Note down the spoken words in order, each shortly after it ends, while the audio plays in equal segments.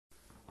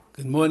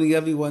Good morning,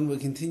 everyone. We're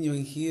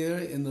continuing here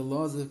in the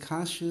laws of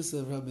Kashrus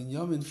of Rabbi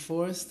Yamin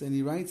Forst, and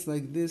he writes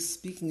like this,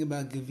 speaking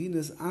about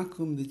Gevinas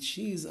Akum, the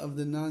cheese of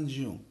the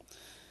non-Jew.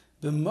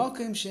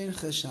 B'makom she'en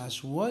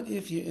chashash. What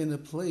if you're in a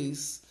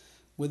place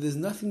where there's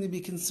nothing to be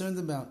concerned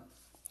about?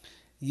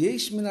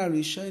 Yesh min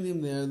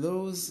harishonim. There are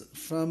those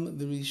from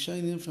the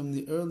Rishonim, from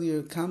the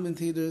earlier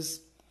commentators,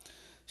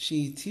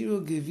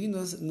 she'itiru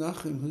Gevinos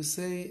nachim, who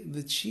say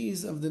the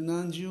cheese of the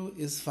non-Jew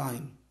is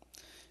fine.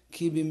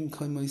 Ki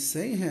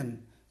b'mkomosehem,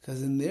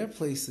 because in their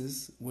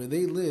places where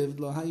they lived,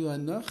 the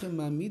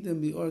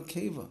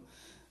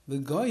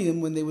goyim,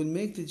 when they would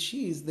make the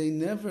cheese, they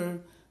never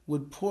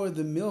would pour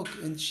the milk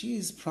and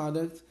cheese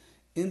product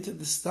into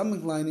the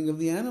stomach lining of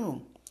the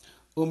animal.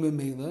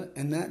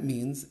 And that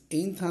means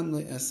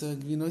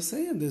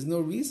there's no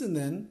reason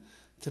then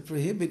to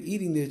prohibit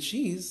eating their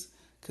cheese,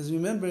 because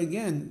remember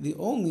again, the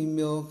only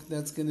milk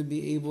that's going to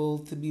be able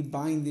to be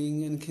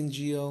binding and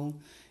congeal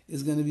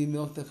is going to be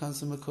milk that comes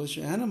from a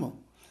kosher animal.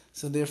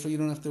 So therefore you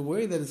don't have to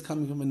worry that it's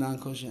coming from a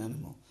non-kosher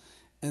animal.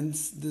 And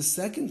the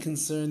second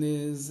concern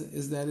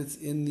is that it's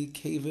in the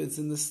keva, it's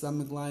in the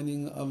stomach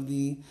lining of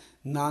the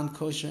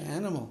non-kosher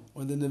animal,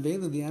 or the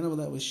nevela, the animal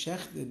that was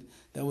shechted,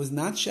 that was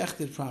not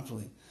shechted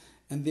properly.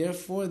 And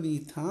therefore the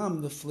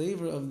tam, the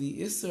flavor of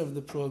the isser, of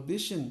the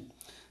prohibition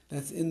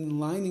that's in the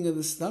lining of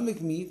the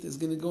stomach meat is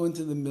going to go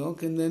into the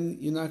milk, and then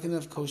you're not going to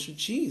have kosher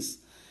cheese.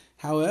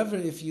 However,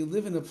 if you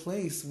live in a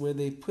place where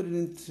they put it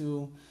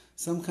into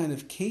some kind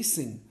of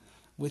casing,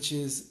 which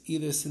is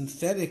either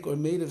synthetic or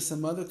made of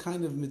some other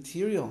kind of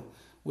material,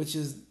 which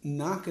is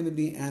not going to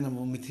be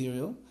animal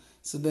material,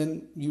 so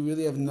then you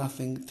really have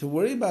nothing to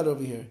worry about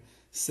over here,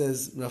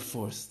 says Rav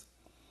Forst.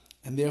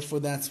 And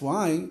therefore that's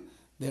why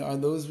there are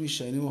those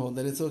Rishonim who hold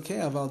that it's okay.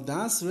 Aval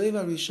das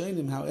reva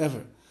Rishonim,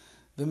 however,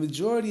 the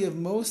majority of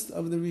most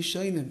of the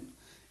Rishonim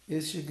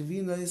is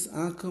shekvinos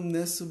akum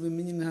nesu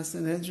b'minyan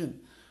hasanhedrin.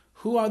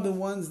 Who are the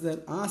ones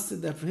that asked,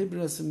 that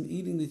prohibited us from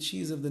eating the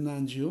cheese of the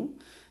non-Jew?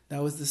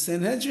 That was the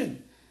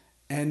Sanhedrin.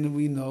 And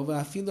we know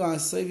that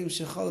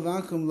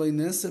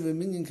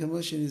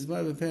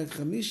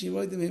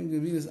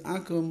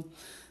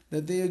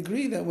they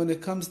agree that when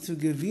it comes to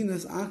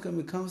Gevinas Akum,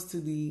 it comes to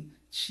the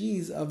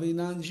cheese of a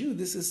non-Jew.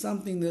 This is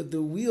something that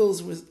the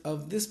wheels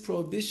of this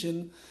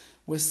prohibition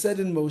were set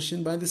in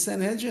motion by the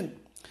Sanhedrin.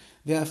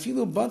 And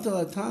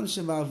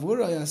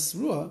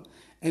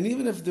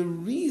even if the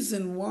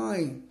reason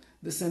why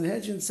the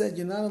Sanhedrin said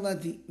you're not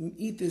allowed to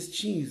eat this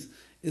cheese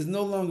is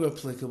no longer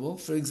applicable.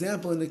 For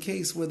example, in the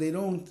case where they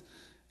don't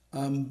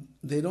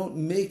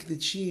make the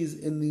cheese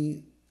in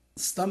the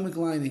stomach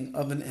lining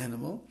of an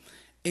animal,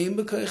 the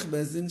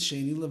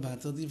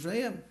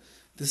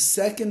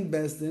second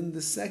bezdin,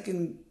 the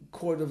second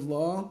court of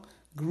law,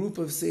 group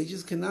of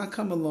sages cannot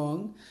come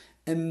along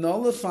and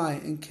nullify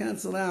and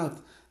cancel out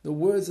the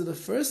words of the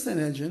first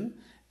Sanhedrin,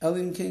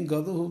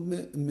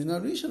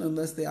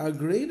 unless they are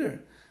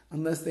greater,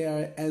 unless they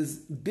are as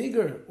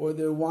bigger or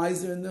they're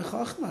wiser in their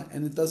chachma.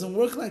 And it doesn't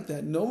work like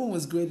that. No one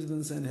was greater than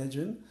the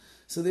Sanhedrin,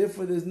 so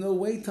therefore there's no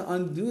way to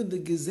undo the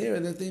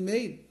gezerah that they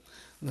made.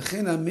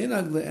 Therefore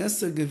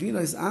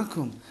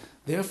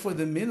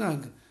the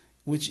minhag,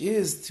 which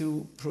is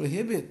to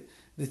prohibit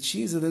the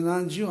cheese of the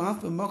non-Jew,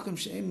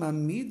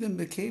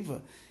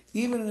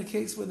 even in a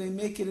case where they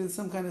make it in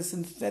some kind of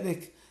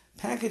synthetic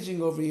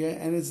packaging over here,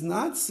 and it's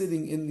not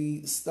sitting in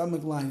the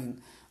stomach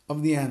lining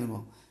of the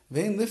animal.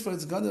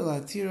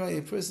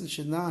 A person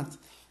should not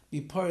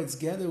be parts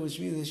together, which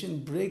means they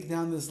shouldn't break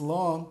down this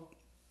law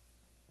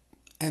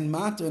and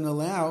matter and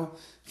allow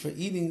for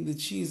eating the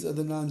cheese of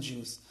the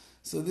non-Jews.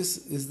 So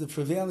this is the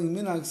prevailing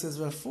minhag,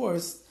 says Rav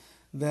Forst,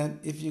 that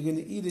if you're going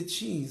to eat a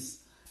cheese,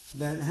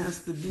 that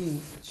has to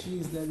be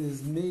cheese that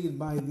is made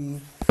by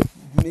the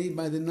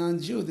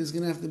non-Jew. There's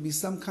going to have to be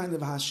some kind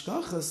of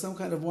hashkacha, some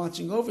kind of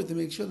watching over to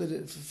make sure that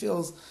it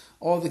fulfills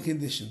all the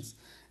conditions.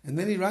 And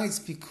then he writes,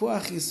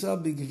 Pikuach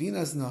Yisrael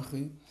b'gevinas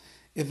nachi,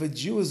 if a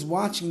Jew is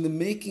watching the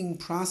making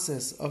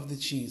process of the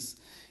cheese.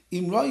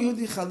 If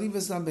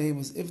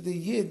the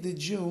Yid, the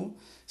Jew,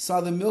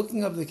 saw the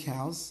milking of the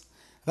cows,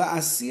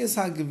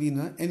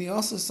 and he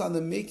also saw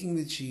the making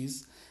the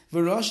cheese,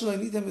 and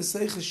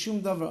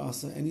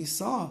he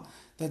saw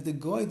that the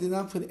Goy did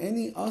not put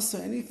any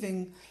asa,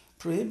 anything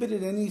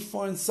prohibited, any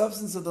foreign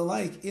substance or the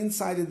like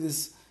inside of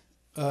this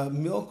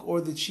milk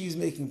or the cheese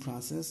making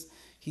process,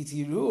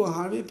 even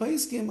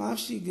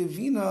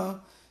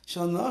though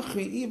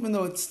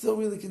it's still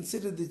really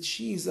considered the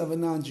cheese of a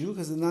non-Jew,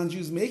 because the non-Jew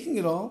is making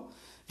it all,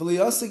 so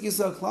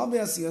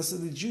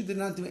the Jew did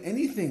not do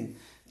anything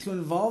to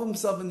involve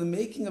himself in the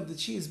making of the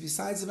cheese,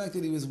 besides the fact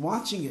that he was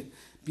watching it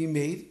be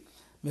made.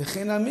 And this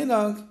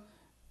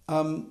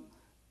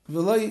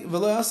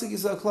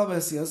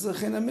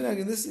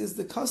is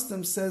the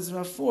custom, says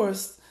Rav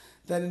Forst,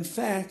 that in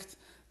fact,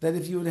 that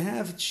if you would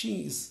have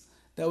cheese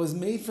that was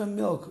made from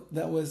milk,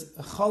 that was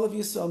a chalav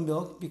Yisrael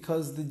milk,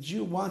 because the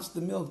Jew watched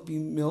the milk be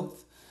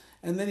milked,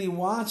 and then he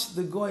watched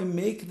the goy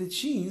make the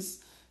cheese.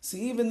 So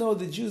even though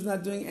the Jew's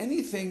not doing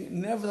anything,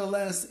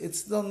 nevertheless, it's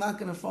still not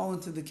going to fall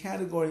into the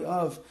category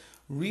of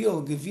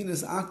real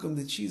Gevinas Akum,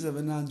 the cheese of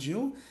a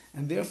non-Jew,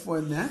 and therefore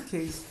in that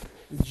case,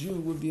 the Jew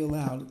would be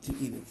allowed to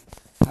eat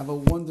it. Have a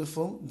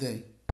wonderful day.